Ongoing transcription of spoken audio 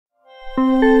Question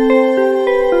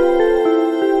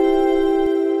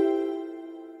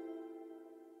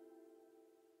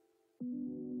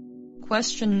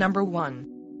number 1.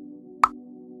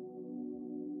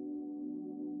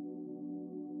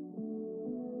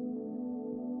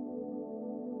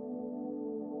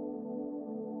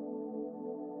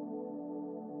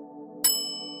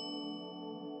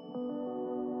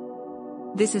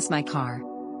 This is my car.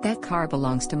 That car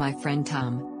belongs to my friend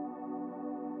Tom.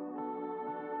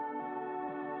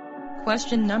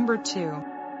 Question number 2.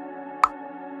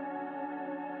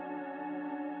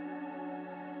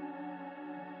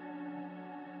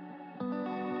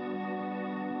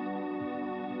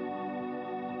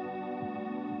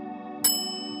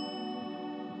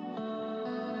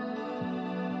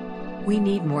 We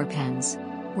need more pens.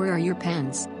 Where are your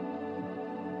pens?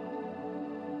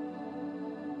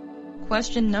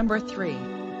 Question number 3.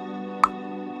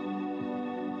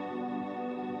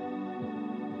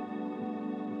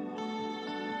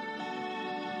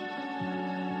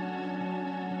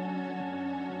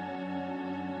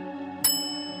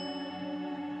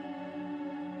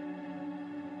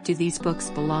 Do these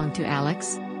books belong to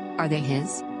Alex? Are they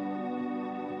his?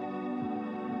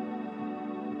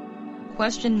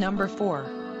 Question number 4.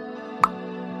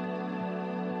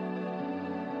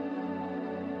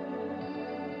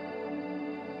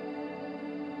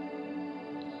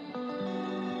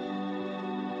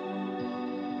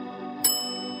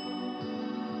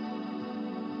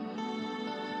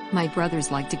 My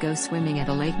brothers like to go swimming at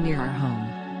a lake near our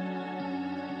home.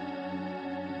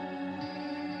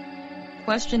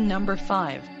 Question number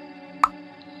 5.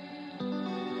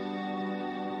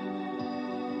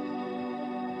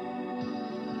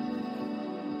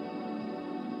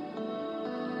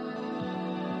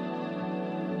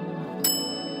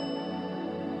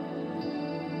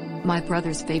 My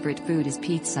brother's favorite food is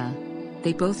pizza.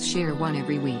 They both share one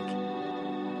every week.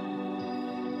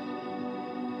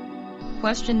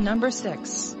 Question number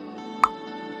 6.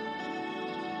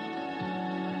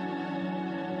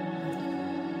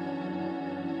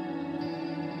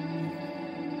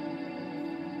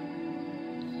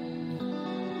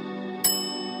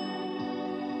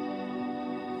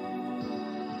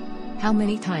 How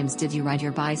many times did you ride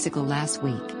your bicycle last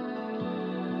week?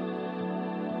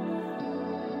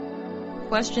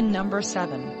 Question number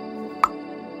 7.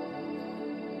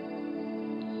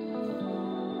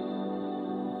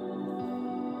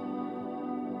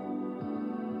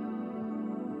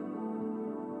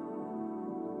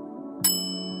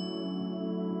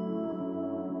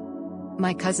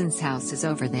 My cousin's house is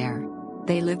over there.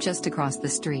 They live just across the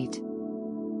street.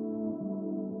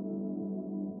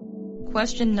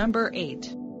 Question number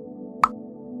 8.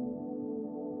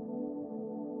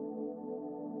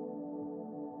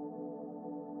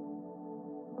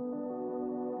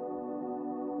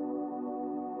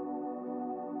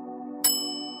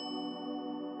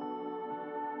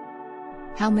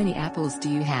 How many apples do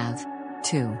you have?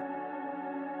 2.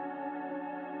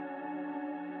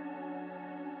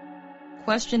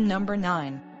 Question number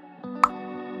 9.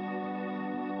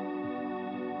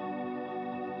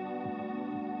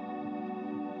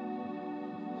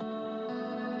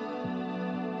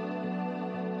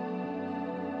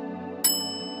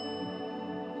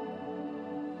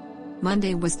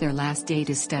 Monday was their last day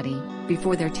to study,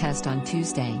 before their test on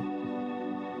Tuesday.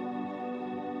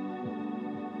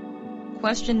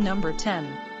 Question number 10.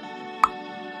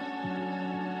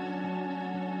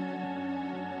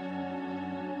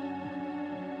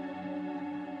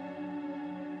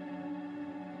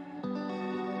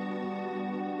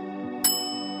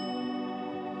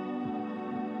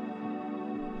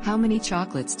 How many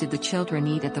chocolates did the children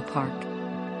eat at the park?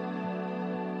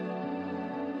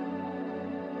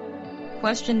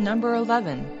 Question number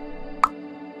 11.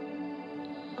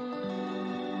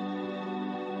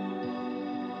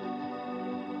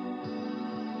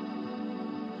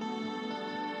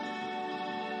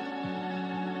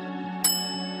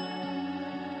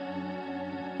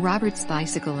 Robert's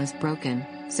bicycle is broken,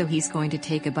 so he's going to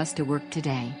take a bus to work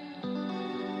today.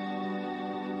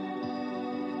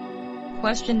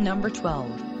 Question number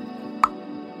 12.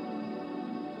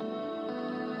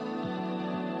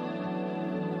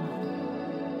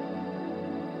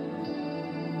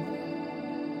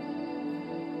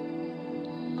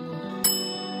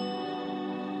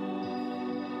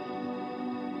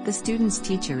 The student's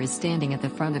teacher is standing at the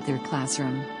front of their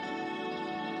classroom.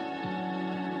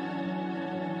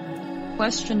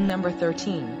 Question number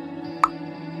 13.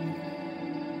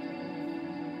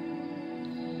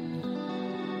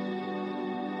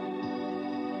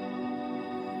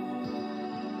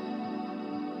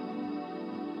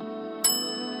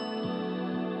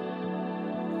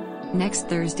 Next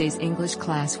Thursday's English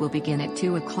class will begin at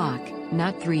 2 o'clock,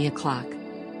 not 3 o'clock.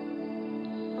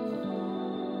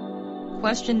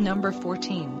 Question number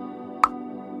 14.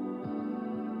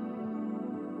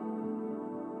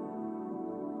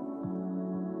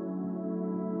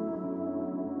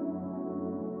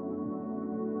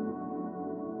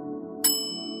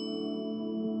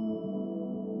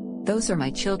 Those are my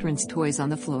children's toys on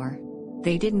the floor.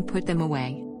 They didn't put them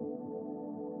away.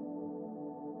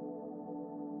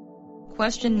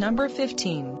 Question number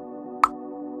 15.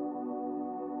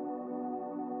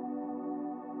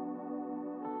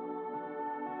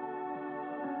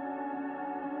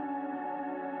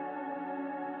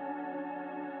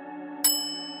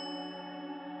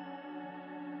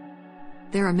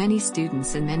 There are many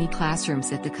students and many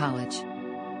classrooms at the college.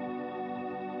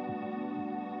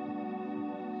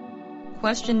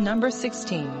 Question number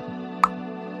 16.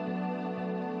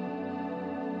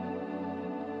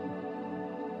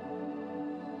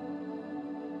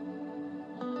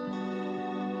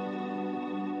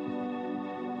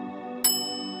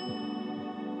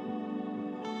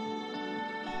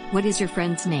 What is your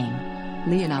friend's name?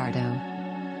 Leonardo.